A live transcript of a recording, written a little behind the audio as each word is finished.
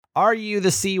Are you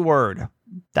the C word?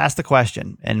 That's the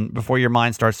question. And before your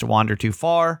mind starts to wander too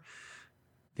far,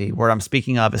 the word I'm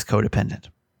speaking of is codependent.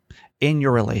 In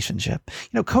your relationship,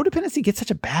 codependency gets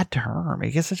such a bad term.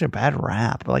 It gets such a bad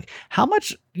rap. But like, how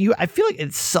much I feel like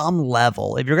at some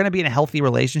level, if you're going to be in a healthy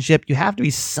relationship, you have to be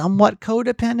somewhat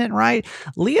codependent, right?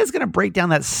 Leah's going to break down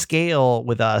that scale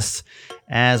with us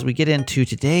as we get into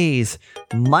today's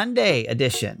Monday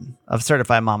edition of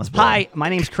Certified Mama's Boy. Hi, my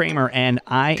name's Kramer, and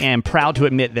I am proud to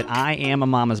admit that I am a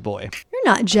mama's boy. You're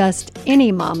not just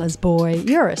any mama's boy.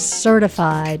 You're a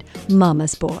certified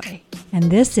mama's boy. And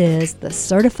this is the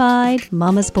Certified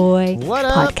Mama's Boy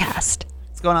podcast.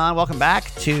 What's going on? Welcome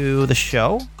back to the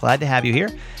show. Glad to have you here.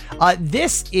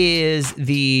 This is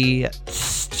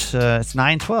it's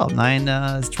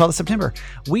 12th of September.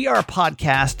 We are a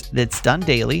podcast that's done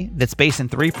daily, that's based in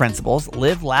 3 principles: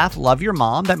 live, laugh, love your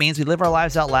mom. That means we live our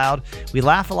lives out loud. We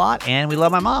laugh a lot, and we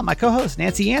love my mom, my co-host,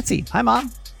 Nancy Yancey. Hi,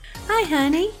 Mom. Hi,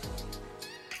 honey.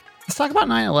 Let's talk about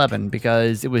 9/11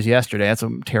 because it was yesterday. That's a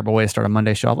terrible way to start a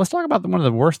Monday show. Let's talk about one of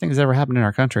the worst things that ever happened in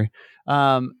our country.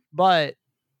 But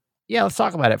yeah, let's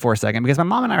talk about it for a second because my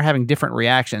mom and I are having different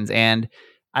reactions, and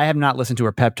I have not listened to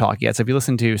her pep talk yet. So if you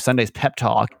listen to Sunday's pep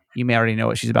talk, you may already know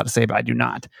what she's about to say, but I do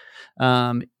not.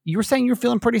 You were saying you're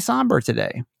feeling pretty somber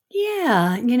today.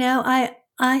 Yeah,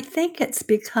 I think it's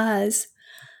because,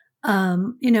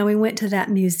 we went to that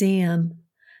museum.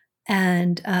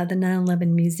 And the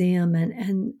 9/11 museum,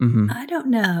 and Mm-hmm. I don't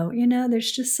know,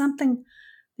 there's just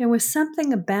there was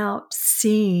something about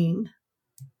seeing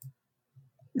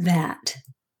that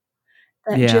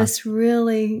just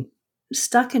really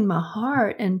stuck in my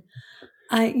heart. And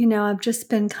I've just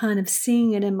been kind of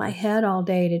seeing it in my head all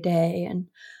day today. And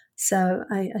so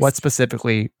What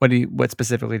specifically do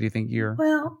you think you're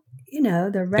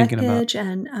the wreckage,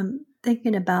 and I'm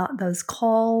thinking about those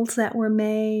calls that were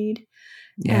made.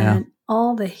 Yeah. And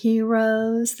all the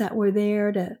heroes that were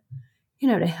there to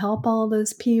help all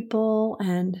those people,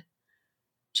 and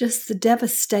just the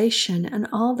devastation and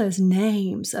all those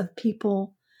names of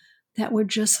people that were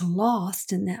just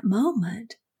lost in that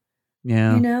moment.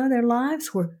 Yeah. Their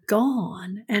lives were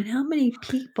gone. And how many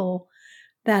people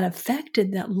that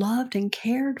affected that loved and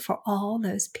cared for all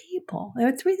those people? There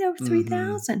were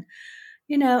 3,000,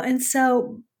 and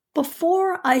so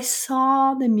before I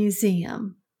saw the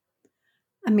museum,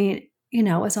 it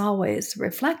was always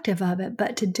reflective of it.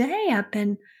 But today I've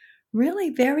been really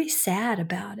very sad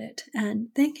about it and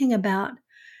thinking about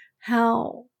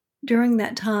how during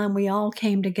that time we all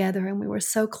came together and we were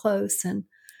so close and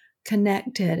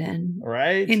connected, and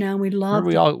right. We loved.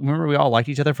 Remember we all liked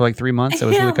each other for like 3 months. It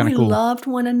was really kind of cool. We loved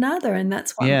one another, and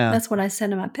that's what I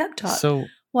said in my pep talk. So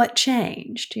what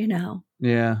changed?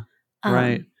 Yeah.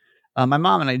 Right. My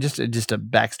mom and I, just a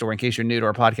backstory in case you're new to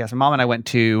our podcast. My mom and I went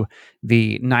to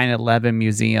the 9/11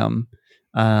 museum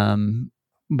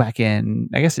back in,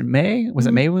 I guess in May. Was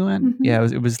it May we went? Mm-hmm. Yeah,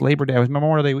 it was Labor Day. It was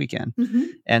Memorial Day weekend. Mm-hmm.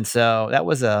 And so that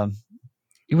was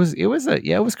it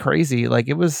was crazy. Like,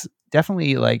 it was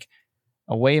definitely like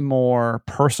a way more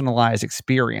personalized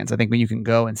experience, I think, when you can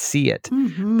go and see it.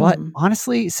 Mm-hmm. But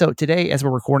honestly, so today, as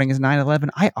we're recording, is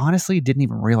 9/11. I honestly didn't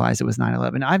even realize it was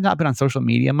 9/11. I've not been on social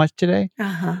media much today,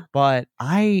 but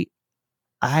I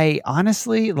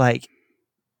honestly, like,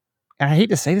 and I hate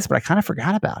to say this, but I kind of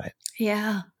forgot about it.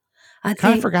 Yeah. I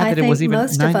kind of forgot that it was even.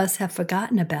 Most of us have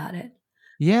forgotten about it.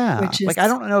 Yeah. Which is like, I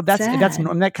don't know if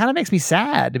that kind of makes me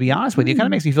sad, to be honest with you. It kind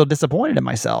of makes me feel disappointed in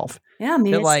myself. Yeah.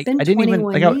 It's like, been I didn't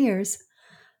 21 even, years.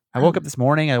 I woke up this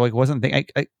morning. I wasn't thinking.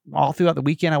 All throughout the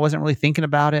weekend, I wasn't really thinking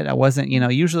about it. I wasn't,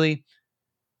 usually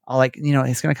I'll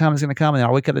it's going to come. And then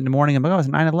I'll wake up in the morning and I'm like, oh, it's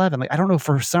 9/11. Like, I don't know,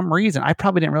 for some reason, I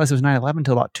probably didn't realize it was 9/11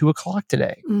 until about 2:00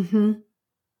 today. Mm-hmm.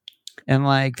 And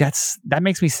like, that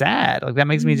makes me sad. Like, that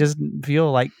makes me just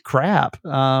feel like crap.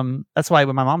 That's why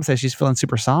when my mom says she's feeling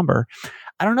super somber,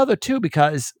 I don't know though too,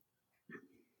 because,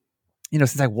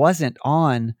 since I wasn't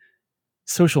on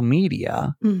social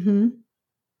media,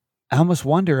 I almost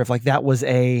wonder if like that was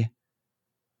we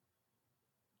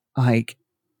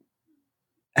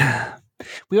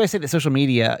always say that social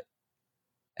media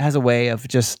has a way of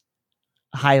just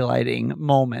highlighting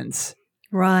moments.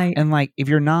 Right. And like, if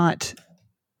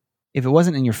it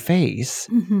wasn't in your face,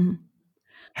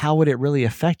 how would it really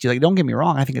affect you? Like, don't get me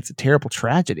wrong. I think it's a terrible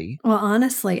tragedy. Well,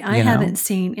 honestly, I haven't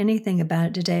seen anything about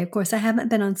it today. Of course, I haven't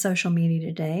been on social media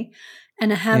today,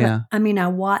 and I haven't, I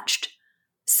watched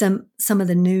some of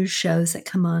the news shows that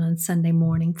come on Sunday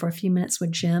morning for a few minutes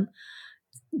with Jim.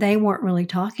 They weren't really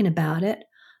talking about it.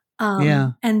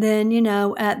 And then,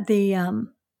 at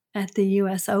the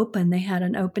U.S. Open, they had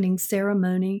an opening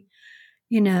ceremony,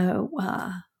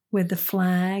 with the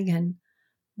flag and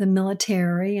the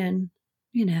military, and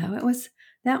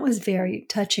that was very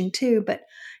touching too. But,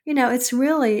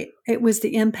 it was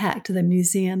the impact of the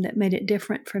museum that made it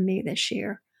different for me this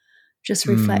year. Just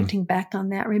reflecting back on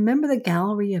that. Remember the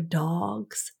gallery of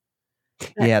dogs?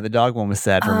 Yeah, the dog one was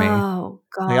sad for me. Oh,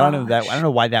 God. Like, I don't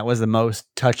know why that was the most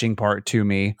touching part to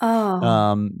me.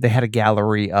 Oh. They had a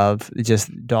gallery of just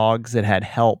dogs that had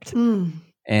helped in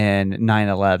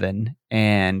 9/11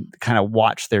 and kind of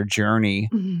watched their journey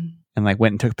and like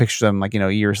went and took pictures of them like,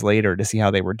 years later to see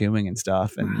how they were doing and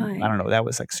stuff. And Right. I don't know, that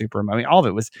was like super, I mean, all of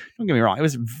it was, don't get me wrong,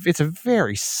 it's a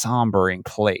very sombering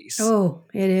place. Oh,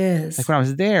 it is. Like when I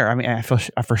was there, I mean, I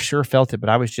for sure felt it, but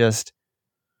I was just,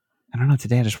 I don't know,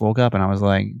 today I just woke up and I was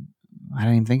like, I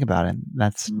didn't even think about it.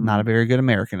 That's not a very good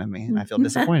American of me. I feel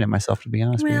disappointed in myself, to be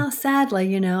honest with you. Well,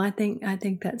 sadly, I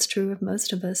think that's true of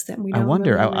most of us, that we I don't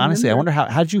wonder, really honestly, I remember.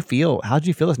 wonder how did you feel? How did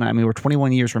you feel this night? I mean, we're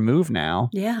 21 years removed now.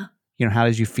 Yeah. How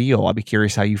did you feel? I'd be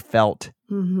curious how you felt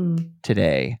Mm-hmm.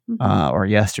 today or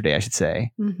yesterday, I should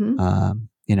say,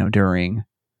 Mm-hmm. during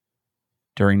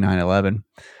 9/11.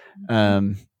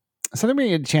 Something we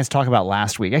didn't get a chance to talk about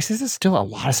last week. Actually, there's still a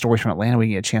lot of stories from Atlanta we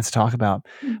didn't get a chance to talk about.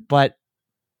 But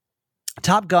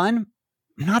Top Gun,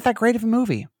 not that great of a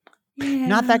movie. Yeah.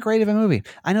 Not that great of a movie.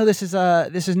 I know this is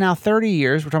now 30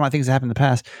 years. We're talking about things that happened in the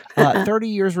past. 30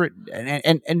 years,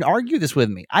 and argue this with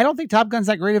me. I don't think Top Gun's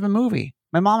that great of a movie.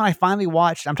 My mom and I finally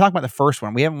watched. I'm talking about the first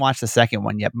one. We haven't watched the second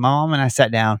one yet. My mom and I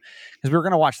sat down because we were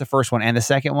going to watch the first one and the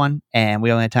second one, and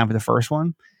we only had time for the first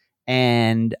one.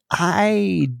 And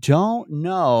I don't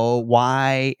know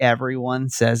why everyone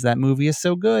says that movie is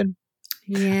so good.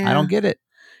 Yeah. I don't get it.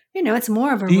 It's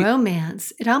more of a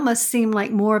romance. It almost seemed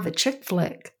like more of a chick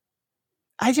flick.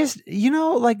 I just,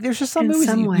 like there's just some In movies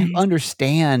some you ways.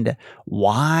 understand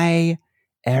why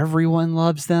everyone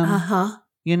loves them. Uh-huh.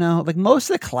 Like most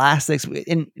of the classics,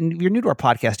 and if you're new to our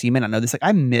podcast, you may not know this. Like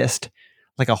I missed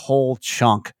like a whole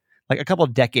chunk, like a couple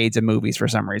of decades of movies for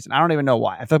some reason. I don't even know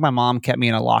why. I feel like my mom kept me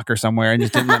in a locker somewhere and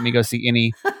just didn't let me go see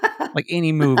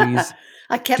any movies.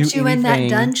 I kept you in that anything.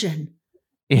 dungeon.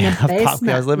 Yeah, In the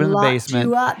basement. I was living in the Locked basement.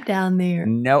 you up down there.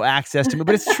 No access to me,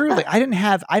 but it's true. Like I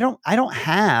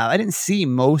didn't see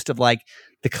most of like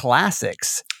the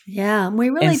classics. Yeah,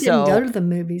 we really didn't go to the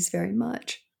movies very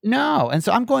much. No, and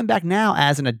so I'm going back now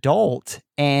as an adult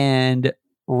and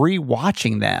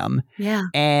rewatching them. Yeah,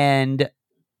 and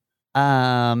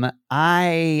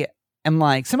I am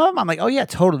like, some of them I'm like, oh yeah,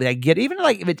 totally, I get it. Even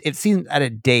like if it seems at a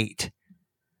date,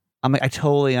 I'm like, I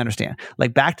totally understand.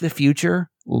 Like Back to the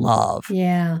Future, love.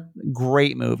 Yeah,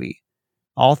 great movie.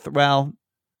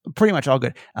 Pretty much all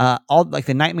good. All like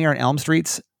the Nightmare on Elm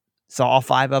Streets, saw all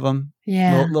 5 of them.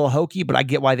 Yeah, little hokey, but I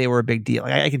get why they were a big deal.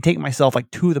 Like I can take myself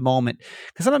like to the moment,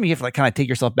 because sometimes you have to like kind of take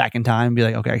yourself back in time and be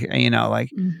like, okay, like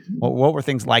what were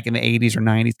things like in the 80s or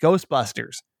 90s?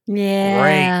 Ghostbusters, yeah,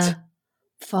 great.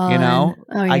 fun. Oh,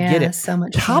 yeah, I get it. So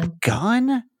much Top fun.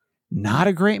 Gun, not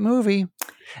a great movie.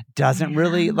 Doesn't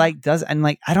really and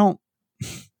like I don't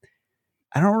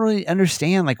really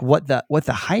understand like what the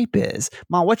hype is.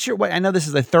 Mom, I know this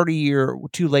is a 30-year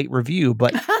too late review,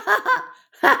 but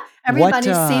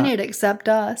everybody's seen it except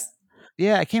us.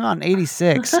 Yeah, it came out in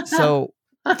 86, so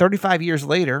 35 years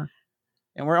later,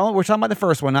 and we're talking about the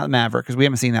first one, not Maverick, because we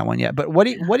haven't seen that one yet. But what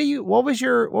was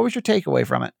your takeaway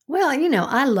from it? Well,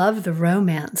 I love the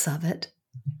romance of it.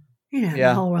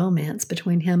 The whole romance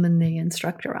between him and the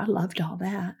instructor. I loved all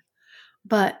that.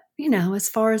 But, as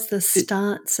far as the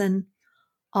stunts and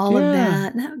all of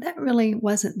that, no, that really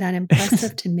wasn't that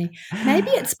impressive to me. Maybe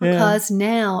it's because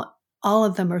now all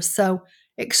of them are so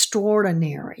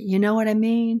extraordinary. You know what I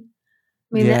mean?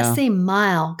 That seemed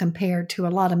mild compared to a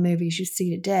lot of movies you see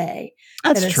today.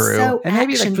 That's that are true. So and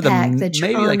maybe like for that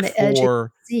you're on the edge of the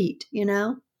seat,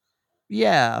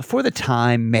 Yeah, for the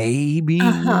time, maybe.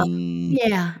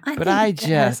 Yeah.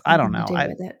 I don't know.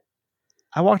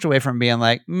 I walked away from being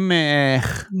like, meh,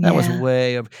 that was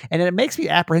way over. And it makes me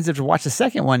apprehensive to watch the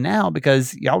second one now,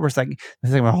 because y'all were like,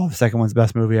 the second one's the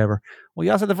best movie ever. Well,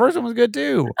 y'all said the first one was good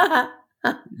too.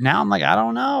 Now I'm like, I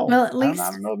don't know. Well, at least I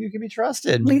don't know if you can be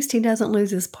trusted. At least he doesn't lose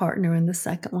his partner in the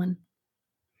second one.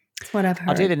 That's what I've heard.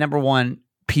 I'll tell you the number one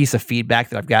piece of feedback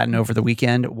that I've gotten over the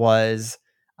weekend was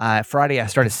Friday. I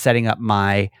started setting up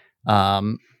my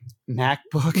MacBook.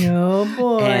 Oh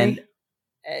boy! And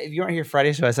if you weren't here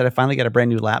Friday, so I said I finally got a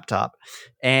brand new laptop,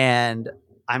 and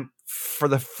I'm for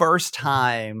the first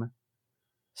time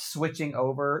switching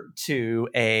over to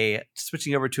a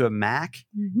Mac,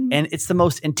 and it's the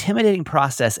most intimidating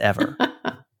process ever.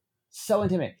 So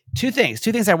intimidating. Two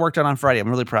things I worked on Friday I'm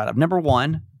really proud of. Number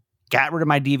one, got rid of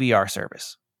my DVR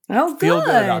service. Oh, good. Feel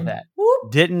good about that.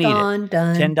 Whoop. Didn't need Done.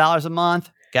 $10 a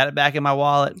month. Got it back in my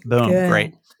wallet. Boom. Good.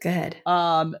 Great. Good.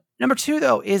 Number two,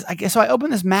 though, is I guess so I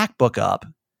opened this MacBook up,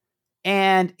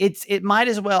 and I might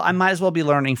as well be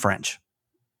learning French.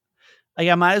 Like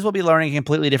I might as well be learning a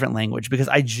completely different language because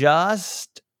I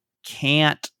just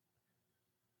can't.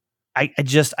 I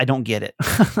don't get it.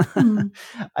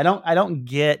 I don't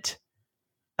get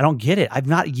it. I've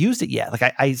not used it yet.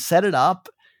 Like I set it up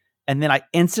and then I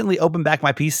instantly open back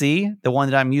my PC, the one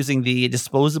that I'm using the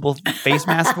disposable face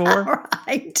mask for.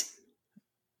 Right.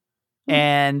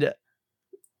 And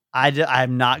I've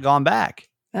not gone back.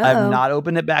 Uh-oh. I've not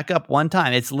opened it back up one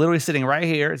time. It's literally sitting right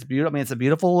here. It's beautiful. I mean, it's a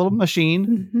beautiful little machine.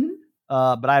 Mm-hmm.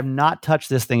 But I have not touched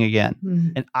this thing again.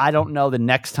 Mm. And I don't know the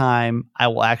next time I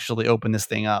will actually open this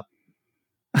thing up.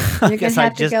 You're going to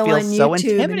have to go on so YouTube.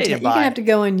 You're going to have to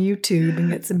go on YouTube and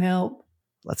get some help.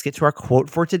 Let's get to our quote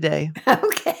for today.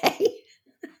 Okay.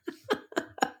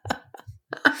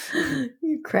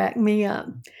 You crack me up.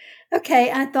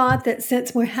 Okay, I thought that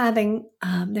since they're having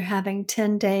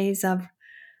 10 days of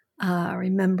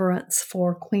remembrance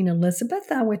for Queen Elizabeth,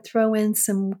 I would throw in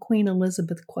some Queen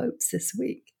Elizabeth quotes this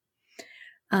week.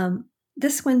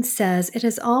 This one says, "It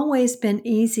has always been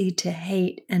easy to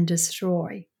hate and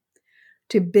destroy.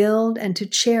 To build and to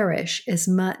cherish is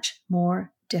much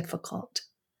more difficult."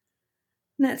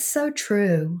 And that's so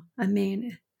true. I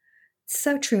mean, it's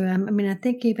so true. I mean, I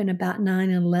think even about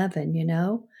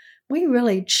 9/11, we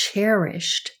really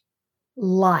cherished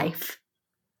life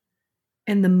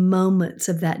in the moments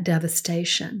of that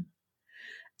devastation.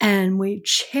 And we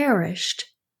cherished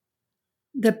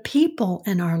the people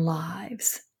in our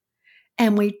lives.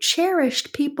 And we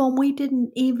cherished people we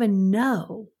didn't even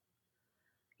know.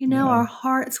 Our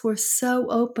hearts were so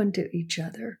open to each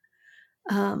other.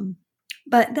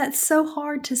 But that's so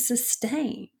hard to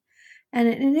sustain. And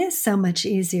it is so much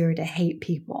easier to hate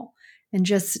people and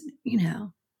just,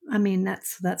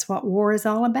 that's what war is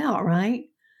all about, right?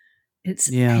 It's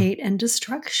hate and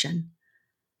destruction.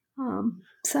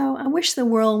 So I wish the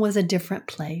world was a different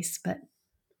place, but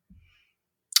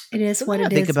it is what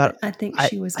it is. I think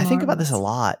she was marvelous. I think about this a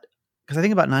lot. Because I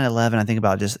think about 9/11, I think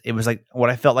about just, it was like what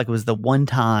I felt like was the one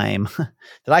time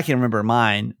that I can remember in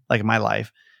my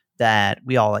life that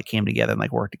we all like came together and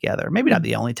like worked together. Maybe not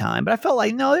the only time, but I felt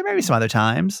like, no, there may be some other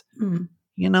times,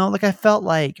 like I felt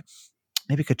like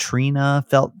maybe Katrina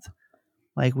felt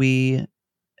like we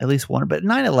at least wanted, but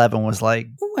 9/11 was like.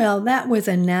 Well, that was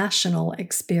a national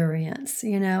experience,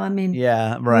 I mean.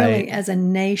 Yeah, right. Really, as a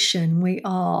nation, we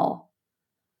all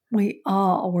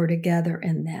were together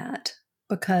in that.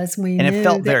 Because we knew it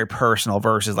felt very personal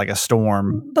versus like a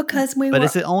storm. Because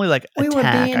it's only like attack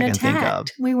I can think of.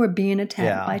 We were being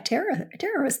attacked by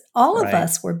terrorists. All of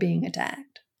us were being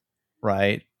attacked.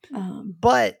 Right.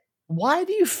 But why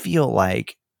do you feel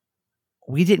like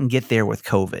we didn't get there with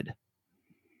COVID?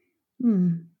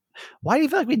 Why do you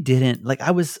feel like we didn't? Like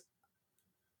I'm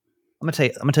gonna tell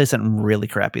you something really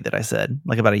crappy that I said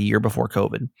like about a year before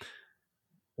COVID.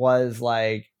 Was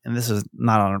like, and this is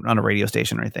not on a radio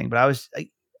station or anything, but I was like,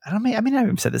 I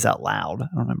even said this out loud. I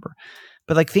don't remember,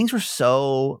 but like things were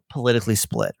so politically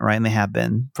split, right? And they have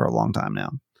been for a long time now.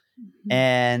 Mm-hmm.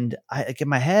 And I like in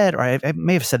my head, or I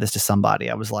may have said this to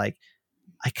somebody. I was like,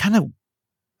 I kind of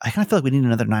feel like we need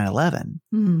another 9/11,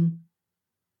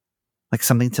 like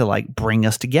something to like bring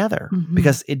us together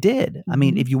because it did. I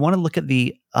mean, if you want to look at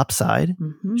the upside,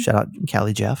 shout out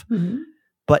Callie Jeff.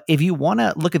 But if you want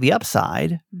to look at the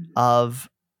upside of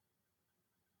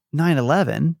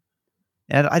 9/11,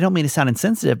 and I don't mean to sound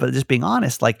insensitive, but just being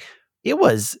honest, like it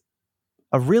was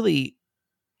a really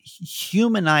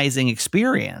humanizing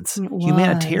experience.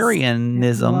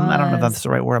 Humanitarianism. I don't know if that's the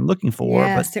right word I'm looking for.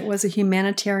 Yes, but it was a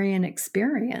humanitarian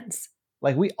experience.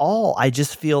 Like I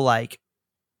just feel like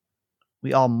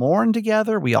we all mourned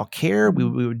together. We all cared. We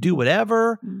would do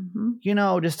whatever,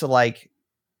 just to like.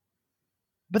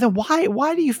 But then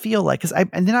why do you feel like,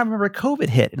 and then I remember COVID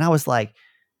hit and I was like,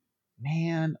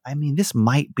 man, I mean, this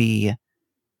might be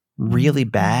really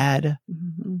bad,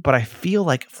 but I feel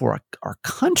like for our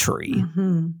country,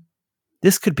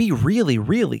 this could be really,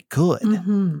 really good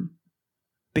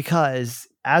because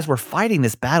as we're fighting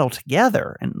this battle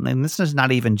together, and this is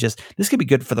not even just, this could be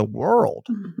good for the world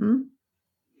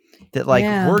that like,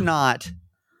 we're not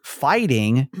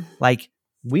fighting, like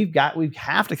we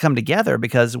have to come together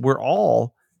because we're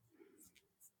all,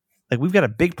 like we've got a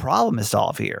big problem to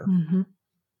solve here, and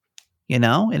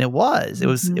it was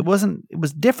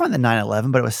different than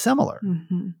 9/11, but it was similar.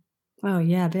 Oh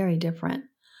yeah, very different,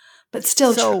 but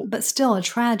still a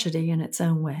tragedy in its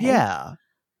own way. Yeah.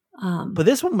 But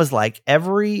this one was like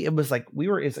it's like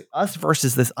us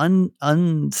versus this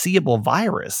unseeable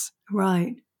virus.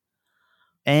 Right.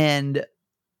 And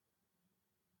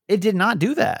it did not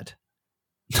do that.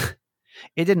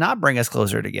 It did not bring us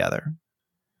closer together.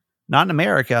 Not in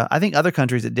America. I think other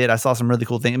countries it did. I saw some really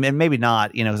cool things. I mean, maybe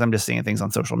not, because I'm just seeing things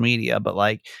on social media, but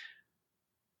like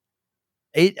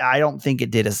I don't think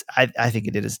it did as, I think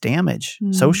it did as damage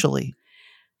socially.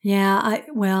 Yeah.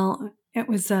 It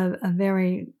was a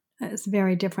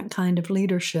very different kind of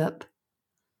leadership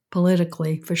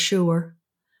politically, for sure.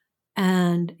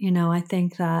 And, I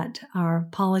think that our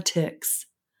politics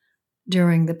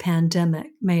during the pandemic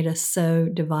made us so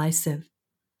divisive.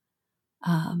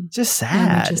 Just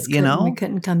sad, we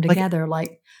couldn't come together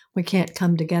like we can't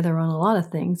come together on a lot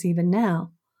of things even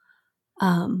now.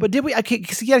 But did we?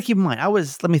 Because you got to keep in mind,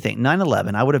 let me think,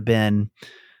 9/11, I would have been.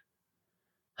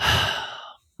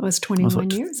 It was 21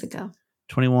 years ago.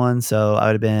 21, so I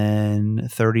would have been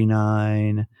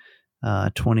 39,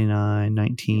 29,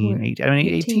 19, 18. I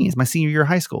mean, 18 is my senior year of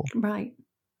high school. Right.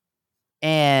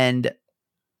 And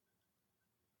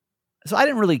so I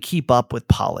didn't really keep up with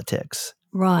politics.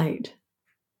 Right.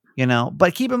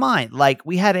 But keep in mind, like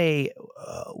we had a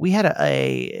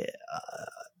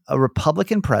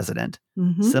Republican president,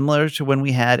 similar to when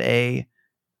we had a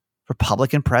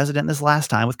Republican president this last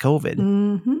time with COVID.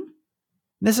 Mm-hmm.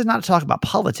 This is not to talk about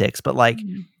politics, but like,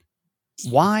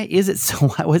 why was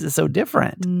it so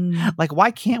different? Like, why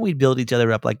can't we build each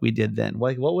other up like we did then?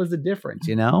 Like, what was the difference?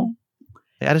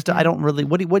 I don't really.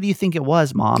 What do you think it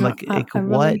was, Mom? Like,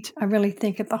 what? I really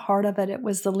think at the heart of it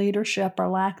was the leadership or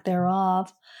lack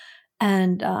thereof,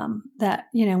 and that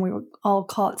we were all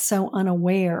caught so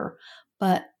unaware.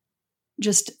 But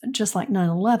just like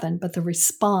 9/11, but the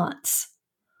response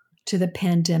to the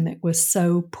pandemic was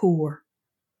so poor.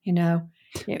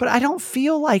 But I don't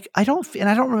feel like and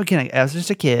I don't remember. I was just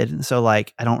a kid, and so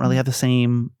like I don't really have the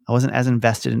same. I wasn't as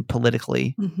invested in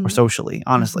politically or socially.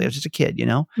 Honestly, I was just a kid,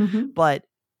 But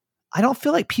I don't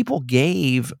feel like people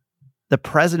gave the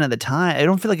president at the time. I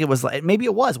don't feel like it was like, maybe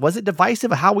it was. Was it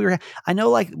divisive? How we were? I know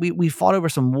like we fought over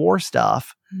some war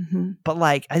stuff, but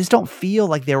like I just don't feel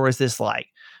like there was this like,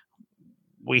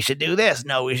 we should do this.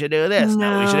 No, we should do this.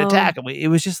 No, we should attack them. It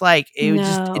was just like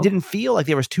it didn't feel like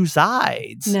there was two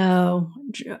sides. No,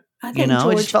 I think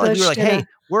it just felt like we were like, hey,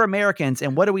 we're Americans,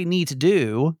 and what do we need to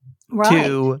do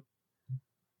to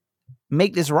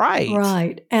make this right?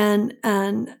 Right,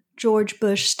 and George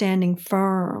Bush standing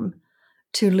firm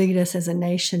to lead us as a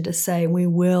nation to say we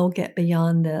will get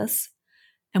beyond this,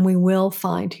 and we will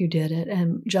find who did it,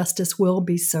 and justice will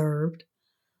be served.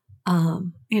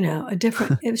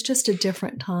 It was just a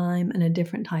different time and a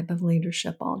different type of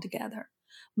leadership altogether.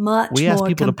 Much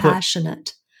more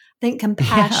compassionate. I think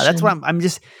compassion. Yeah, that's what I'm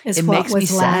just. It makes me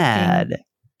sad.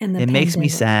 It makes me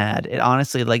sad. It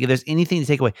honestly, like, if there's anything to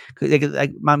take away,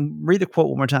 like, Mom, read the quote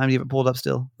one more time. Do you have it pulled up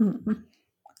still?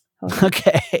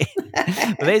 Okay.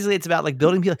 But basically, it's about like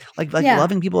building people, like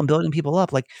loving people and building people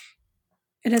up. Like,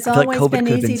 it has always been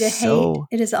easy to hate.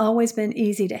 It has always been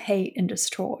easy to hate and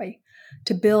destroy.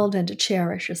 To build and to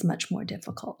cherish is much more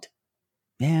difficult.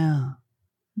 Yeah.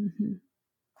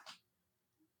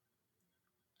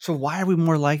 So why are we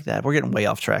more like that? We're getting way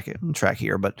off track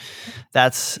here, but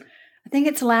that's. I think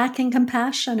it's lacking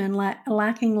compassion and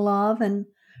lacking love and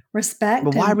respect.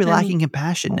 But why are we lacking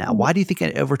compassion now? Why do you think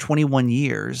over 21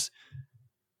 years?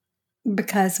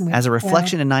 Because as a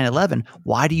reflection of 9/11,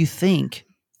 why do you think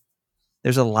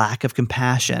there's a lack of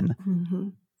compassion?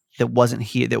 That wasn't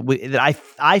here, that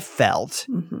I felt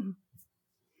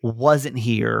wasn't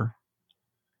here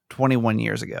 21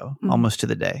 years ago, almost to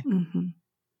the day.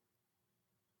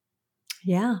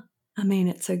 Yeah, I mean,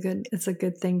 it's a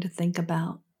good thing to think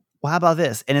about. Well, how about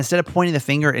this? And instead of pointing the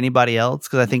finger at anybody else,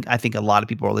 because I think a lot of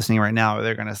people are listening right now,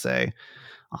 they're going to say,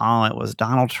 "Oh, it was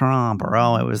Donald Trump," or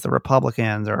 "Oh, it was the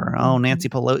Republicans," or "Oh, Nancy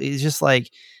Pelosi." It's just like,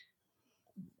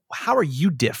 how are you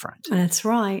different? That's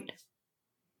right.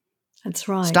 That's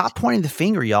right. Stop pointing the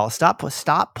finger, y'all.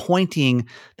 Stop pointing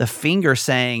the finger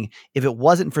saying, if it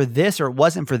wasn't for this or it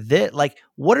wasn't for this, like,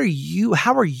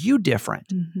 how are you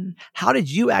different? How did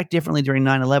you act differently during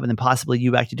 9/11 than possibly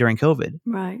you acted during COVID?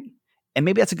 Right. And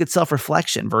maybe that's a good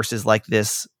self-reflection versus like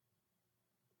this,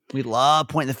 we love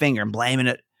pointing the finger and blaming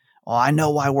it. Oh, I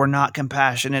know why we're not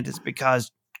compassionate. It's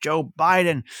because Joe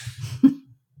Biden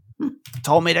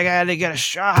told me I got to get a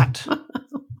shot.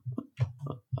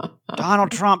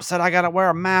 Donald Trump said I got to wear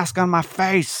a mask on my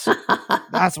face.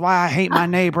 That's why I hate my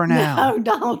neighbor now. No,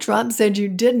 Donald Trump said you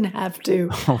didn't have to.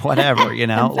 Whatever,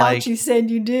 and Fauci said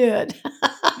you did.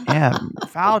 Yeah,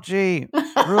 Fauci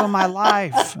ruined my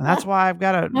life. And that's why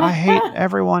I hate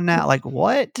everyone now. Like,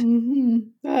 what? Oh,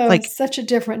 like, it's such a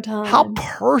different time. How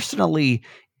personally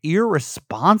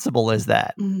irresponsible is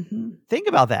that? Think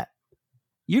about that.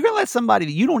 You're going to let somebody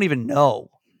that you don't even know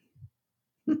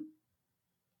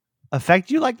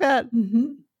affect you like that?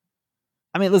 Mm-hmm.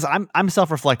 I mean, listen, I'm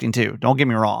self-reflecting too. Don't get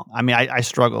me wrong. I mean, I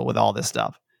struggle with all this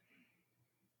stuff.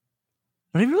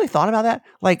 But have you really thought about that?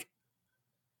 Like,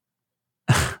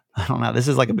 I don't know. This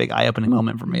is like a big eye-opening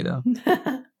moment for me, though.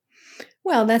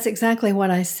 Well, that's exactly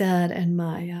what I said in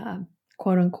my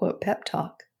quote unquote pep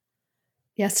talk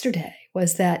yesterday,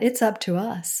 was that it's up to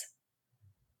us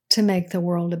to make the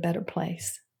world a better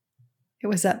place. It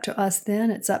was up to us then,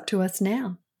 it's up to us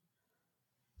now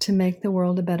to make the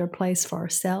world a better place for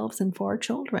ourselves and for our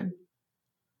children.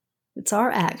 It's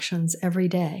our actions every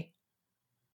day.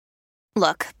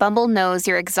 Look, Bumble knows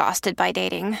you're exhausted by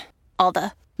dating. All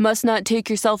the must not take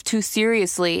yourself too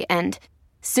seriously and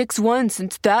 6'1"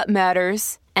 since that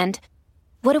matters. And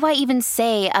what do I even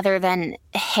say other than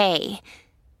hey?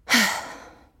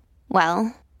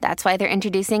 Well, that's why they're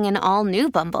introducing an all-new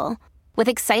Bumble with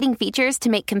exciting features to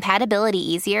make compatibility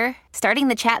easier, starting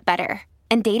the chat better,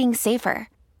 and dating safer.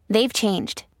 They've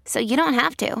changed, so you don't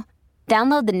have to.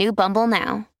 Download the new Bumble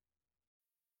now.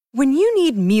 When you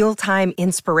need mealtime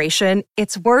inspiration,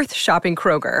 it's worth shopping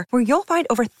Kroger, where you'll find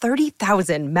over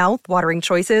 30,000 mouth-watering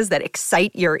choices that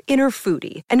excite your inner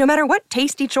foodie. And no matter what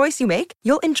tasty choice you make,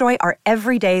 you'll enjoy our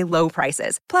everyday low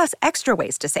prices, plus extra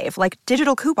ways to save, like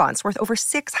digital coupons worth over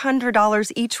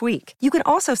 $600 each week. You can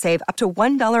also save up to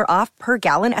 $1 off per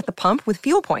gallon at the pump with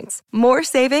fuel points. More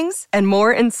savings and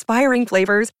more inspiring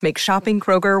flavors make shopping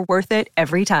Kroger worth it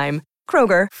every time.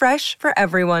 Kroger, fresh for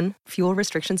everyone. Fuel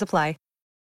restrictions apply.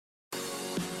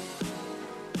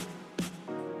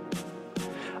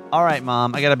 All right,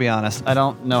 Mom, I got to be honest. I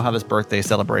don't know how this birthday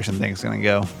celebration thing is going to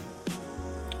go.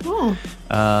 Oh.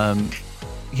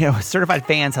 Certified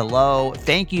fans, hello.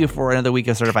 Thank you for another week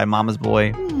of Certified Mama's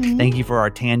Boy. Mm-hmm. Thank you for our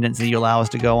tangents that you allow us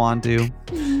to go on to.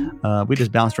 Mm-hmm. We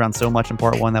just bounced around so much in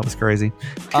part one. That was crazy.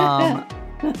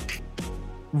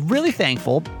 Really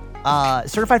thankful.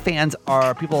 Certified fans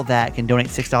are people that can donate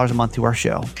 $6 a month to our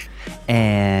show.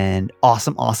 And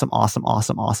awesome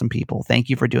people. Thank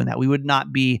you for doing that. We would not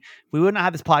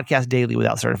have this podcast daily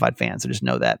without certified fans. So just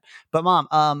know that. But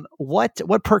Mom,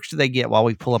 what perks do they get while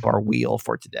we pull up our wheel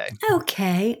for today?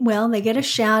 Okay. Well, they get a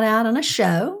shout out on a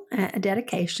show, a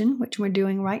dedication, which we're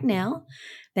doing right now.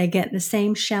 They get the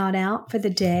same shout out for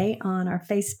the day on our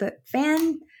Facebook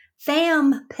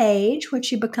fam page,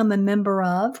 which you become a member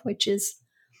of, which is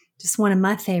just one of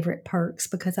my favorite perks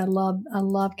because I love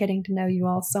getting to know you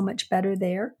all so much better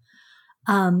there.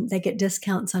 They get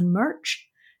discounts on merch.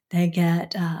 They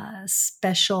get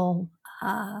special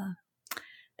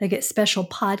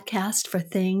podcast for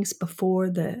things before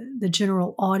the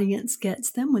general audience gets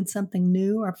them when something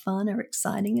new or fun or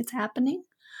exciting is happening.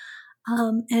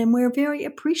 And we're very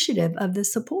appreciative of the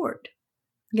support.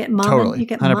 You get mama, you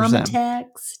get 100%. Mama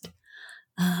text.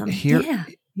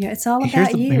 It's all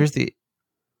about you.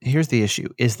 Here's the issue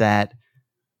is that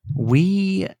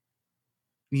we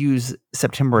use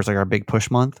September as like our big push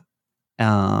month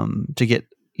to get,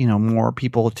 more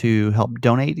people to help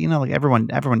donate, like everyone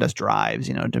does drives,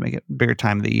 to make it a bigger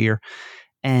time of the year.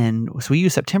 And so we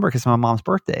use September because it's my mom's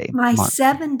birthday. My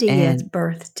 70th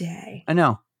birthday. I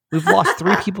know. We've lost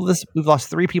 3 people this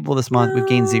month. We've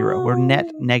gained 0. We're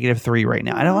net -3 right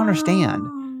now. I don't understand.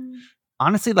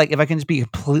 Honestly, like if I can just be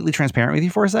completely transparent with you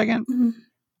for a second,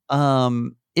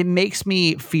 it makes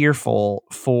me fearful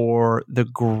for the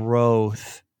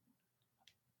growth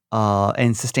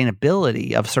and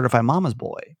sustainability of Certified Mama's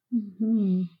Boy.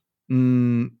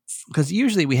 Because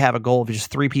usually we have a goal of just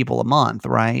 3 people a month,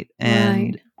 right?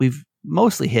 And we've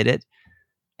mostly hit it.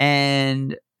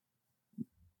 And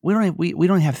we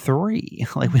don't have 3.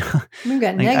 Like we've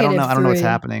got negative I don't know what's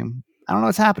happening. I don't know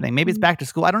what's happening. Maybe it's back to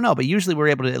school. I don't know. But usually we're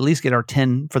able to at least get our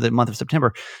 10 for the month of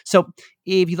September. So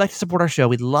if you'd like to support our show,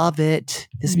 we'd love it.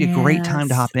 This would be a great time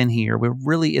to hop in here. It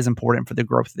really is important for the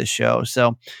growth of the show.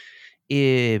 So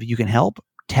if you can help,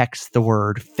 text the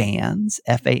word FANS,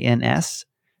 FANS,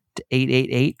 to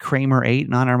 888 Kramer 8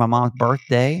 in honor of my mom's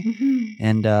birthday.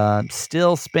 And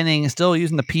still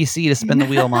using the PC to spin the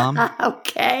wheel, Mom.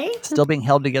 Okay. Still being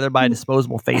held together by a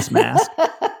disposable face mask.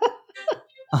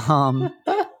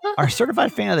 Our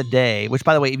certified fan of the day, which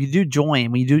by the way, if you do join,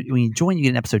 when you join, you get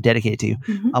an episode dedicated to you.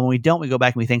 When we don't, we go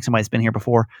back and we thank somebody that's been here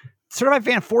before. Certified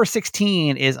fan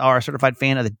 416 is our certified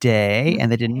fan of the day, and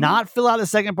they did not fill out the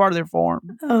second part of their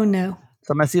form. Oh no.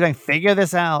 So I'm gonna see if I can figure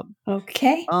this out.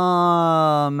 Okay.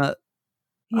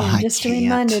 Just a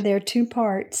reminder, there are 2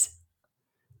 parts.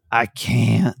 I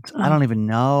can't. I don't even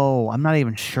know. I'm not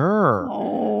even sure.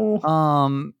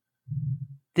 Oh.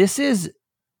 This is.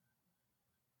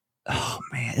 Oh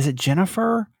man, is it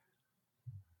Jennifer?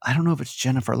 I don't know if it's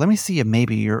Jennifer. Let me see if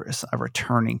maybe you're a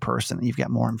returning person and you've got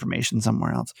more information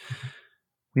somewhere else.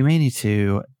 We may need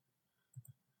to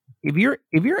if your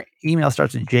email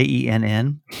starts with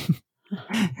JENN,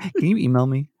 can you email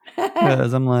me?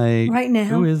 Because I'm like, Right now.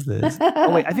 who is this?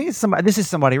 Oh wait, I think it's somebody. This is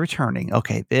somebody returning.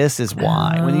 Okay, this is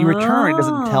why. When you return, it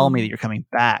doesn't tell me that you're coming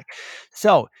back.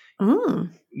 So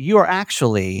you are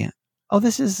actually. Oh,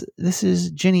 this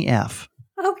is Jenny F.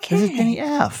 Okay. This is Jenny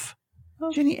F.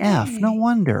 Okay. Jenny F. No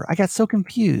wonder. I got so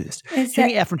confused.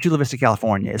 Jenny F. from Chula Vista,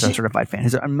 California is a certified fan.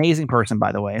 He's an amazing person,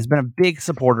 by the way. Has been a big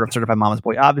supporter of Certified Mama's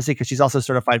Boy, obviously, because she's also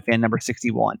certified fan number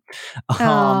 61.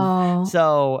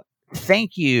 So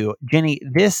thank you, Jenny.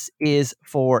 This is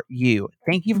for you.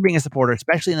 Thank you for being a supporter,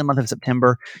 especially in the month of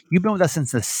September. You've been with us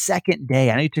since the second day.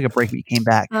 I know you took a break, but you came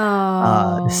back.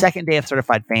 The second day of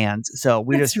certified fans. So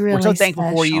we're so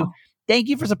thankful for you. Thank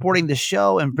you for supporting the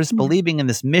show and just believing in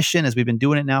this mission as we've been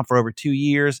doing it now for over 2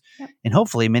 years and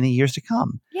hopefully many years to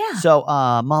come. Yeah. So,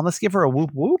 Mom, let's give her a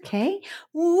whoop whoop. Okay.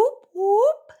 Whoop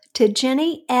whoop to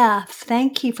Jenny F.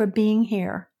 Thank you for being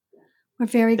here. We're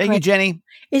very grateful. Thank you, Jenny.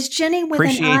 Is Jenny with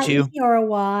Appreciate an I-E or a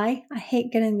Y? I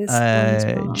hate getting this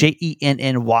wrong.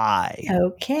 JENNY.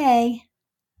 Okay.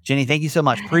 Jenny, thank you so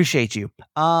much. Appreciate you.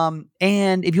 And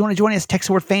if you want to join us, text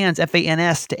the word fans,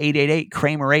 FANS to 888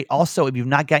 Kramer 8. Also, if you've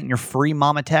not gotten your free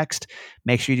mama text,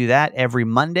 make sure you do that every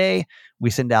Monday.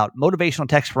 We send out motivational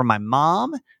text from my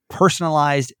mom,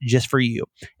 personalized just for you.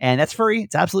 And that's free.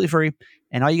 It's absolutely free.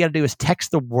 And all you got to do is text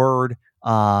the word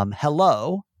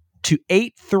hello to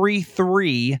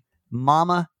 833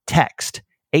 mama text.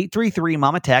 833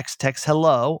 mama text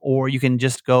hello, or you can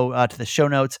just go to the show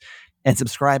notes and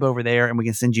subscribe over there, and we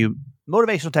can send you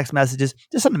motivational text messages,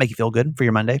 just something to make you feel good for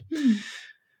your Monday.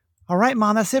 All right,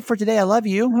 Mom, that's it for today. I love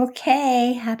you.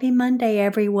 Okay. Happy Monday,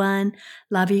 everyone.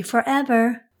 Love you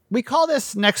forever. We call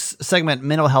this next segment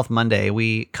Mental Health Monday.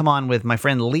 We come on with my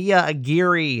friend Leah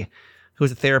Aguirre,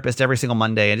 who's a therapist every single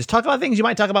Monday, and just talk about things you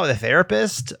might talk about with a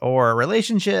therapist or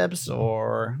relationships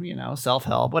or,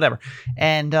 self-help, whatever.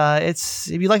 And if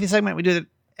you like this segment, we do it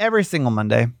every single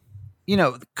Monday.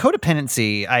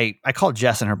 Codependency, I call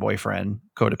Jess and her boyfriend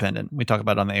codependent. We talk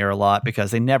about it on the air a lot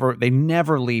because they never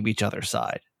leave each other's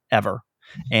side ever.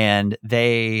 And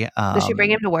they does she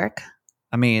bring him to work?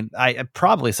 I mean, I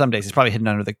probably some days he's probably hidden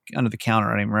under the counter.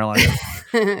 I didn't even realize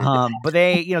it. But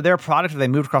they're a product of they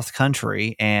moved across the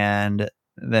country and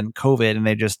then COVID, and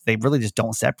they really just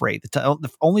don't separate. The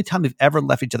only time they've ever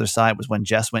left each other's side was when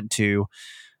Jess went to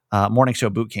morning show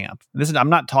boot camp. I'm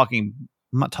not talking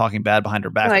bad behind her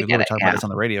back. No, we literally talk about this on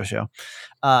the radio show.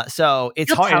 So it's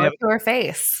You'll hard. Tell it to her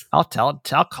face. I'll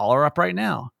call her up right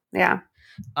now. Yeah.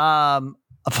 But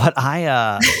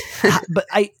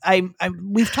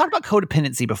we've talked about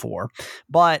codependency before,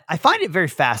 but I find it very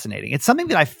fascinating. It's something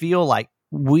that I feel like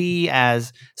we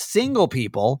as single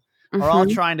people are all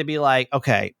trying to be like,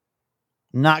 okay,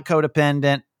 not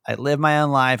codependent. I live my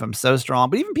own life. I'm so strong.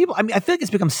 But even people, I feel like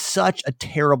it's become such a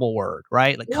terrible word,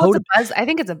 right? Like I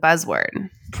think it's a buzzword.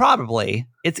 Probably.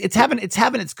 It's having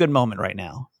its good moment right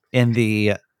now in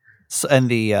the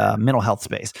mental health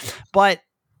space. But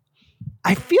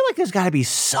I feel like there's got to be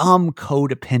some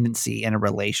codependency in a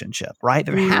relationship, right?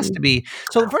 There has to be.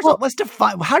 So first of all, let's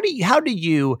define how do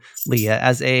you, Leah,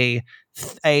 as a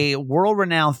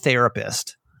world-renowned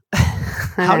therapist,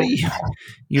 how do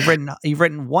you've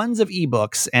written ones of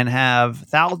ebooks and have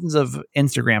thousands of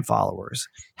Instagram followers.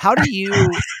 How do you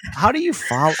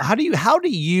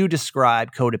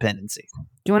describe codependency?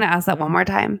 Do you want to ask that one more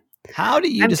time? How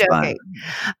do you describe?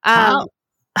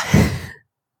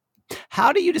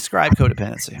 How do you describe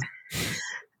codependency?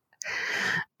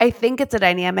 I think it's a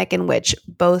dynamic in which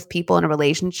both people in a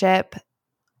relationship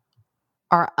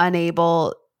are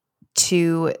unable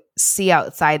to see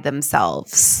outside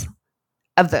themselves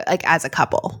as a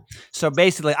couple. So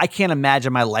basically, I can't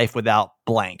imagine my life without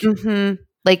blank. In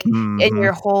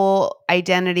your whole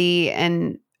identity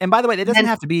and by the way, it doesn't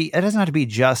have to be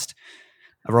just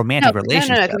a romantic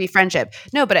relationship. No, it could be friendship.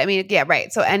 No, but I mean, yeah,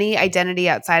 right. So any identity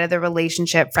outside of the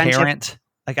relationship, friendship. Parent.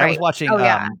 Like right.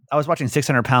 I was watching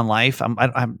 600 Pound Life.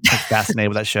 I'm fascinated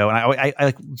with that show. And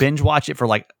I binge watch it for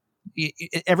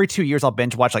every 2 years I'll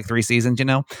binge watch 3 seasons, and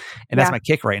that's my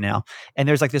kick right now. And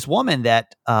there's this woman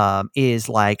that is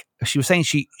she was saying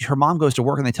her mom goes to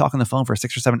work and they talk on the phone for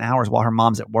 6 or 7 hours while her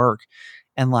mom's at work,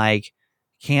 and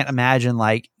can't imagine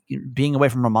being away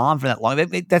from her mom for that long.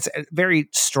 That's a very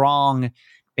strong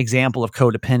example of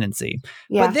codependency.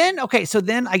 Yeah. But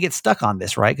then I get stuck on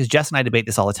this, right? Because Jess and I debate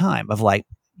this all the time of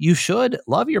you should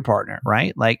love your partner,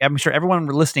 right? I'm sure everyone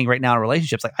listening right now in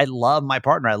relationships, I love my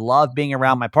partner. I love being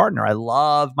around my partner. I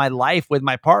love my life with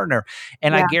my partner.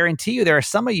 And I guarantee you there are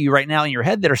some of you right now in your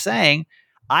head that are saying,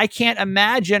 I can't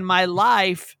imagine my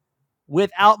life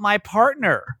without my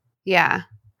partner. Yeah.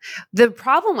 The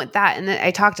problem with that, and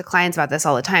I talk to clients about this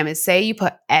all the time, is say you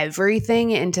put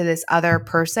everything into this other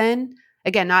person,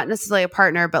 again, not necessarily a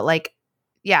partner, but like,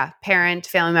 yeah, parent,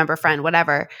 family member, friend,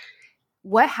 whatever.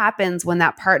 What happens when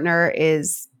that partner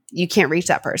is, you can't reach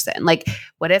that person? Like,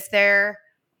 what if they're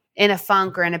in a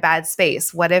funk or in a bad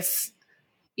space? What if,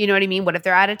 you know what I mean? What if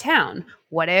they're out of town?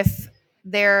 What if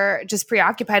they're just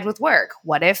preoccupied with work?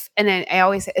 What if, and then I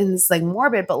always, and it's like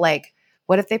morbid, but like,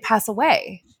 what if they pass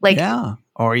away? Like, yeah.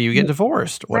 Or you get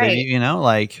divorced. What right. if you know,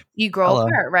 like you grow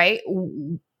apart, right?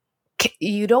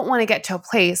 You don't want to get to a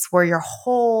place where your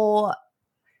whole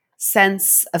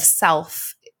sense of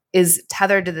self is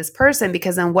tethered to this person,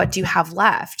 because then what do you have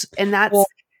left? And that's,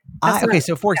 okay.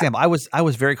 So for example, I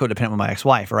was very codependent with my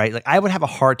ex-wife, right? Like I would have a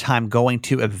hard time going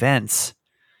to events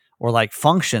or like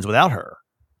functions without her.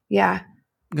 Yeah.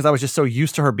 Because I was just so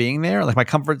used to her being there. Like my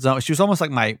comfort zone. She was almost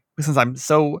like since I'm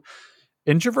so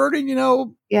introverted, you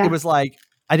know, it was like,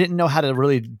 I didn't know how to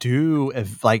really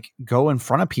go in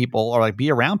front of people or like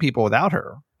be around people without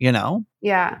her, you know?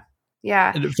 Yeah.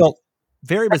 Yeah. It felt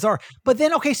very bizarre. But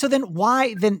then, okay, so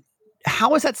then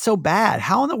how is that so bad?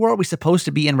 How in the world are we supposed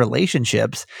to be in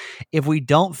relationships if we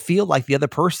don't feel like the other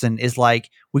person is like,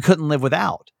 we couldn't live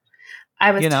without?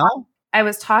 I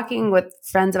was talking with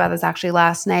friends about this actually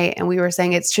last night, and we were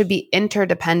saying it should be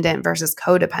interdependent versus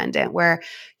codependent, where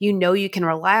you can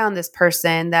rely on this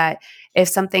person that if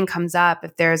something comes up,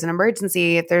 if there's an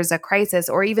emergency, if there's a crisis,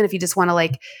 or even if you just want to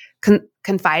like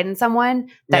confide in someone,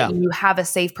 that you have a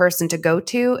safe person to go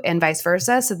to, and vice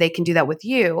versa, so they can do that with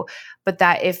you. But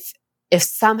that if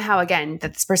somehow, again,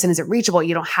 that this person isn't reachable,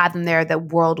 you don't have them there, the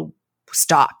world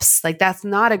stops. Like that's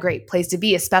not a great place to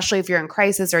be, especially if you're in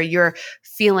crisis or you're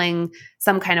feeling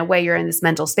some kind of way, you're in this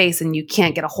mental space and you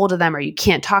can't get a hold of them, or you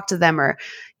can't talk to them, or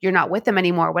you're not with them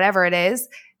anymore, whatever it is.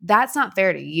 That's not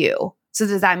fair to you. So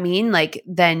does that mean like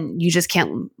then you just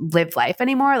can't live life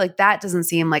anymore? Like that doesn't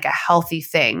seem like a healthy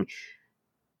thing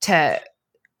to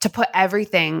put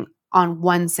everything on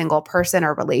one single person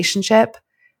or relationship.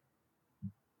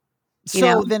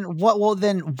 So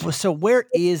so where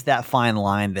is that fine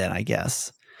line then, I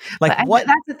guess? Like what?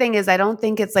 That's the thing is, I don't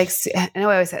think it's like, I know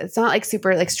I always say, it's not like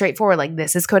super like straightforward, like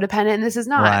this is codependent and this is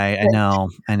not. Right. I know.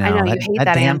 I know you hate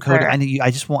that damn answer.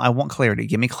 I want clarity.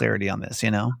 Give me clarity on this, you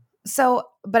know? So,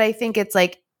 but I think it's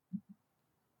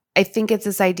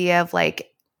this idea of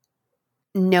like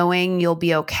knowing you'll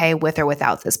be okay with or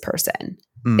without this person.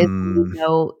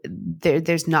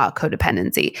 There's not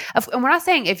codependency. And we're not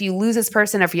saying if you lose this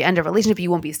person or if you end a relationship,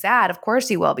 you won't be sad. Of course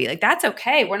you will be. Like, that's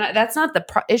okay. That's not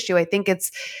the issue. I think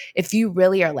it's if you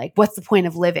really are like, what's the point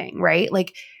of living, right?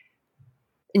 Like,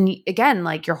 and again,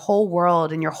 like your whole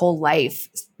world and your whole life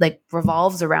like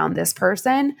revolves around this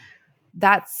person.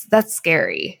 That's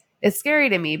scary. It's scary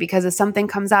to me because if something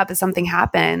comes up, if something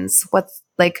happens, what's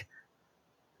like,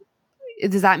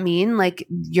 does that mean like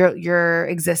your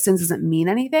existence doesn't mean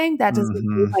anything? That doesn't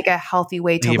seem like a healthy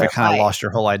way to live. You've kind of lost your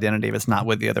whole identity if it's not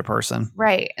with the other person.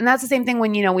 Right. And that's the same thing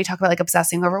when, we talk about like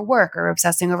obsessing over work or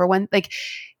obsessing over when like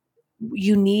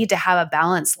you need to have a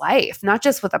balanced life, not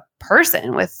just with a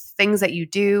person, with things that you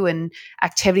do and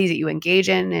activities that you engage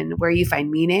in and where you find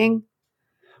meaning.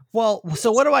 Well,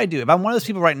 so what do I do? If I'm one of those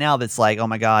people right now that's like, oh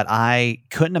my God, I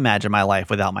couldn't imagine my life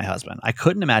without my husband. I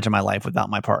couldn't imagine my life without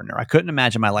my partner. I couldn't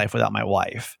imagine my life without my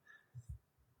wife.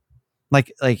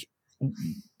 Like,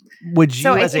 would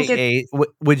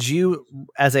you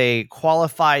as a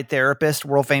qualified therapist,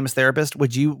 world famous therapist,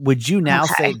 would you now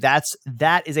say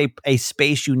that is a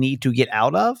space you need to get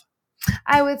out of?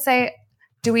 I would say,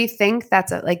 do we think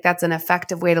that's an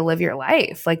effective way to live your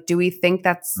life? Like, do we think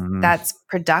that's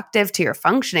productive to your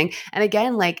functioning? And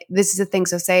again, like this is the thing.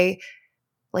 So say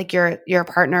like your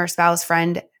partner, spouse,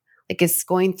 friend, like is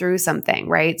going through something,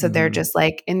 right? So they're just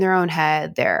like in their own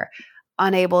head, they're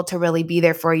unable to really be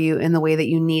there for you in the way that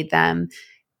you need them.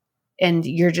 And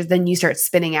then you start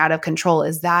spinning out of control.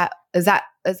 Is that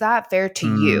fair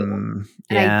to you?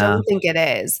 And I don't think it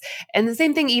is. And the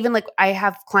same thing, even like I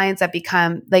have clients that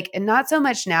become like, and not so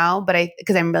much now, but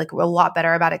because I'm like a lot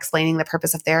better about explaining the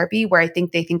purpose of therapy, where I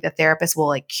think they think the therapist will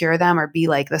like cure them or be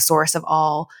like the source of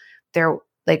all their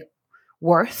like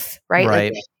worth, right?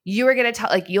 Like you are going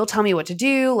to you'll tell me what to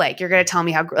do. Like you're going to tell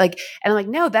me how, like, and I'm like,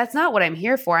 no, that's not what I'm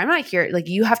here for. I'm not here. Like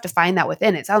you have to find that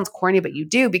within. It sounds corny, but you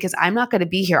do, because I'm not going to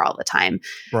be here all the time.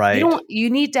 Right. You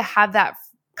need to have that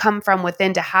come from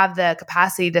within to have the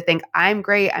capacity to think I'm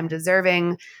great. I'm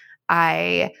deserving.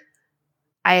 I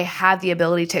have the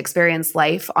ability to experience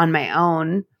life on my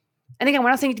own. And again, we're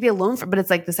not saying to be alone but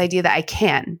it's like this idea that I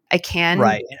can.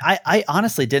 Right. And I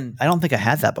honestly I don't think I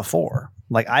had that before.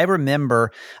 Like I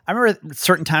remember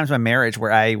certain times in my marriage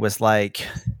where I was like,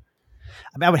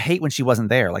 I mean, I would hate when she wasn't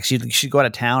there. Like she'd go out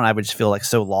of town, and I would just feel like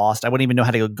so lost. I wouldn't even know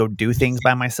how to go do things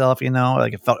by myself.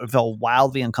 Like it felt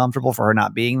wildly uncomfortable for her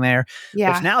not being there.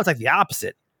 Yeah. Which now it's like the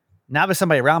opposite. Now there's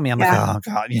somebody around me, I'm like, oh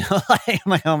God, I'm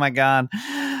like, oh my God.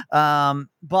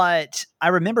 But I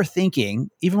remember thinking,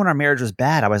 even when our marriage was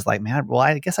bad, I was like, man, well,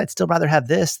 I guess I'd still rather have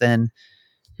this than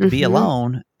be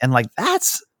alone. And like,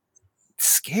 that's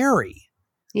scary.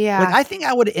 Yeah. Like, I think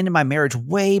I would have ended my marriage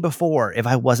way before if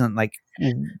I wasn't like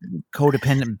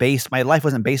codependent based. My life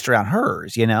wasn't based around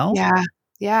hers, Yeah.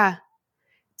 Yeah.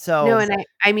 So no, and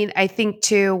I mean, I think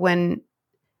too, when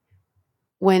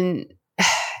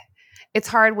it's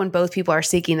hard when both people are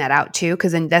seeking that out too,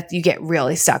 because then you get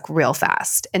really stuck real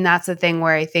fast. And that's the thing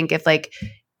where I think if like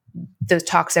those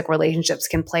toxic relationships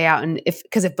can play out, and if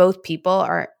both people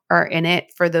are in it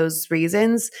for those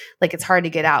reasons, like it's hard to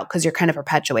get out because you're kind of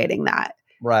perpetuating that.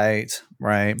 Right.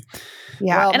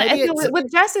 Yeah. Well, and I think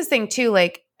with Jess's thing too,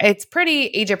 like it's pretty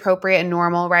age appropriate and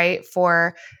normal, right?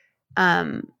 For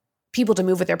people to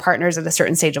move with their partners at a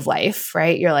certain stage of life,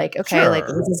 right? You're like, okay, like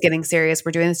this is getting serious.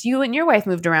 We're doing this. You and your wife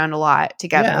moved around a lot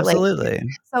together. Yeah, absolutely. Like,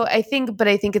 so I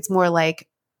think it's more like,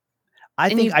 I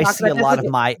think I see a lot of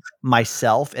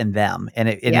myself in them, and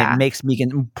it makes me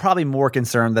probably more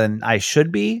concerned than I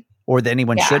should be, or that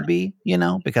anyone should be,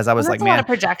 because I was like, man, a lot of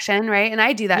projection, right? And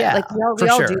I do that. Yeah, like we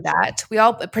all do that. We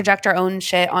all project our own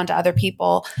shit onto other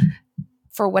people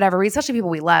for whatever reason, especially people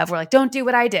we love. We're like, don't do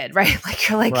what I did, right? Like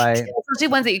you're like, especially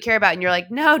ones that you care about, and you're like,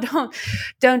 no,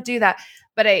 don't do that.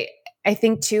 But I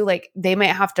think too, like they might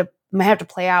have to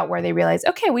play out where they realize,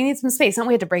 okay, we need some space. Not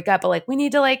we have to break up, but like we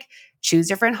need to like choose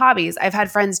different hobbies. I've had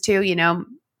friends too,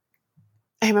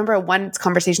 I remember one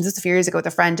conversation just a few years ago with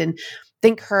a friend, and I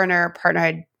think her and her partner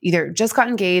had either just got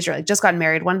engaged or like just gotten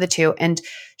married, one of the two. And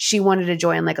she wanted to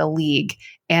join like a league,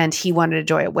 and he wanted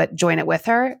to join it with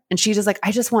her. And she just like,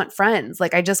 I just want friends.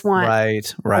 Like, I just want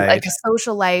like a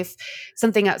social life,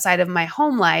 something outside of my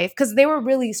home life. Cause they were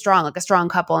really strong, like a strong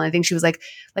couple. And I think she was like,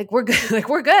 we're good. Like,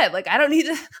 we're good. Like, I don't need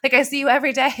to, like, I see you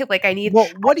every day. Like I need,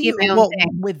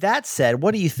 with that said,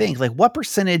 what do you think? Like what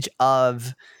percentage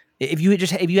of, if you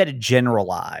had to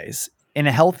generalize in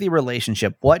a healthy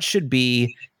relationship, what should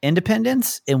be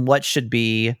independence and what should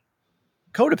be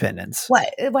codependence? Why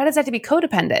does that have to be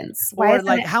codependence?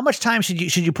 How much time should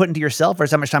you put into yourself,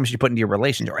 versus how much time should you put into your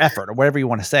relationship or effort or whatever you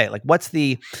want to say? Like what's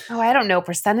the... I don't know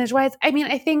percentage wise. I mean,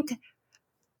 I think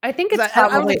it's probably... I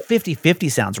don't think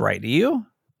 50-50 sounds right. Do you?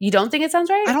 You don't think it sounds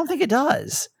right? I don't think it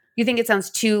does. You think it sounds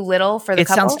too little for the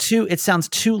couple? It sounds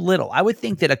too little. I would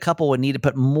think that a couple would need to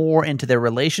put more into their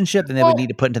relationship than they would need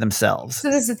to put into themselves.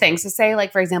 So this is the thing. So say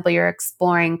like, for example, you're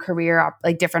exploring career,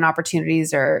 like different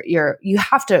opportunities, or you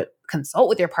have to consult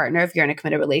with your partner if you're in a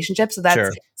committed relationship. So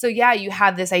that's, so yeah, you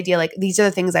have this idea, like these are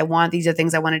the things I want. These are the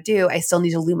things I want to do. I still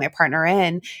need to loop my partner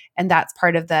in. And that's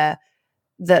part of the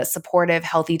supportive,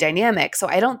 healthy dynamic. So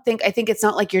I think it's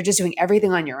not like you're just doing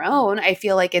everything on your own. I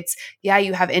feel like it's,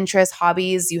 you have interests,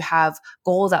 hobbies, you have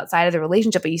goals outside of the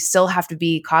relationship, but you still have to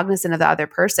be cognizant of the other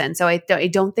person. So I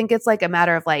don't think it's like a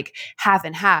matter of like half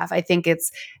and half. I think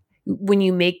it's when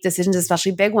you make decisions,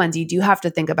 especially big ones, you do have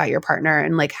to think about your partner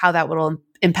and like how that will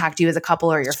impact you as a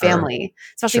couple or your family,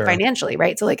 especially financially,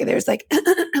 right? So like there's like,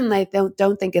 I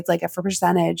don't think it's like a for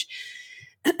percentage.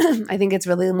 I think it's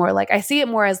really more like, I see it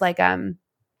more as like,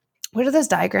 what are those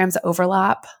diagrams that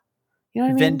overlap? You know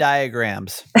what I mean? Venn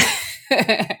diagrams.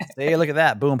 See, look at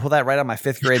that. Boom. Pull that right out of my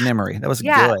 5th grade memory. That was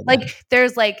good. Like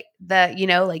there's like the,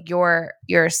 like your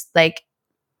like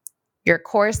your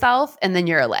core self and then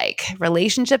your like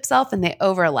relationship self, and they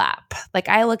overlap. Like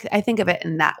I think of it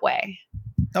in that way.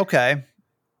 Okay.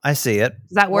 I see it.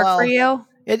 Does that work for you?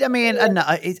 I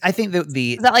think that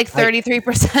is that like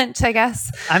 33%, I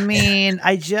guess? I mean,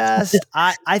 I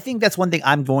think that's one thing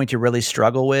I'm going to really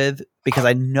struggle with, because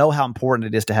I know how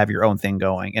important it is to have your own thing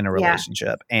going in a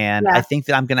relationship. And I think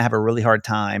that I'm going to have a really hard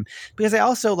time, because I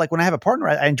also, like, when I have a partner,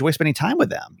 I enjoy spending time with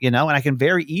them, and I can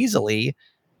very easily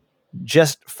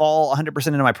just fall 100%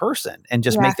 into my person and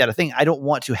just make that a thing. I don't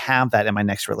want to have that in my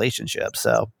next relationship.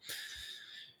 So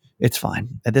it's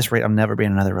fine. At this rate, I'm never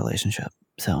being in another relationship.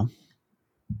 So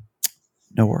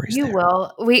no worries. You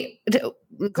will.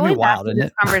 Going back to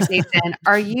this conversation,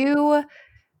 are you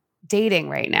dating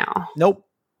right now? Nope.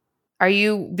 Are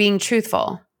you being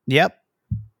truthful? Yep.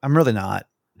 I'm really not.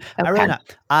 Okay. I'm really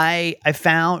not. I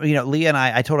found, Leah and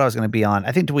I told her I was going to be on,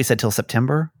 I think we said till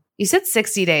September. You said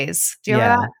 60 days. Do you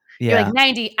remember that? Yeah. You're like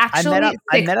 90. Actually,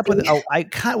 I met up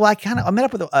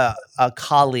with a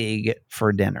colleague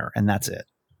for dinner, and that's it.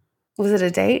 Was it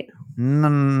a date?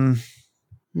 Not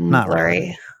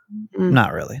really.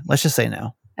 Not really. Let's just say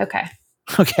no. Okay.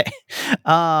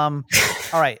 All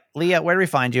right. Leah, where do we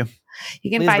find you?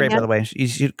 You can Leah's find great, me. by the way. You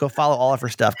should go follow all of her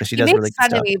stuff because she He does makes really good fun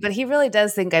stuff. of me, but he really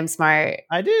does think I'm smart.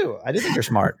 I do think you're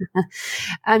smart.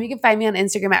 You can find me on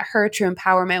Instagram at Her True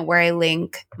Empowerment, where I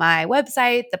link my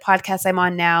website, the podcast I'm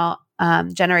on now,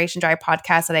 Generation Drive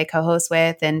podcast that I co-host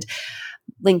with, and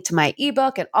link to my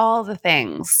ebook and all the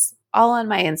things, all on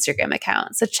my Instagram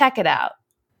account. So check it out.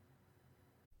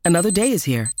 Another day is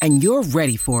here, and you're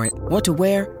ready for it. What to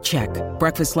wear? Check.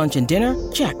 Breakfast, lunch, and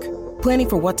dinner? Check. Planning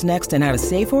for what's next and how to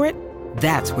save for it?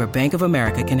 That's where Bank of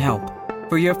America can help.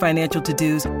 For your financial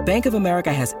to-dos, Bank of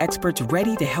America has experts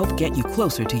ready to help get you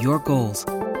closer to your goals.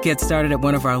 Get started at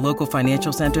one of our local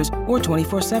financial centers or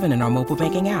 24/7 in our mobile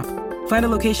banking app. Find a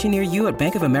location near you at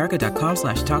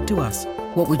bankofamerica.com/talktous.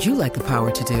 What would you like the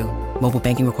power to do? Mobile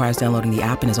banking requires downloading the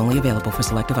app and is only available for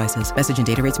select devices. Message and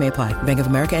data rates may apply. Bank of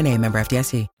America NA, member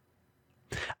FDIC.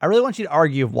 I really want you to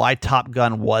argue why Top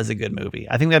Gun was a good movie.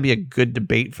 I think that'd be a good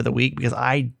debate for the week because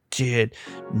I did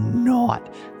not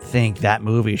think that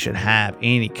movie should have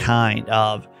any kind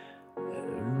of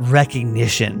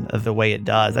recognition of the way it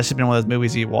does. That's just been one of those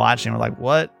movies you watch and we're like,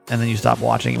 what? And then you stop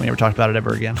watching it and we never talked about it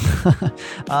ever again.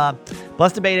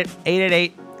 Let's debate it.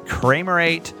 888 Kramer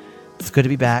 8. It's good to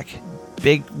be back.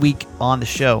 Big week on the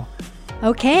show.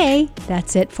 Okay,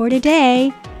 that's it for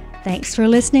today. Thanks for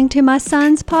listening to my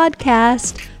son's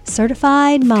podcast,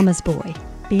 Certified Mama's Boy.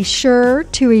 Be sure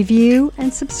to review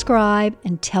and subscribe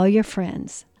and tell your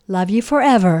friends. Love you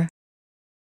forever.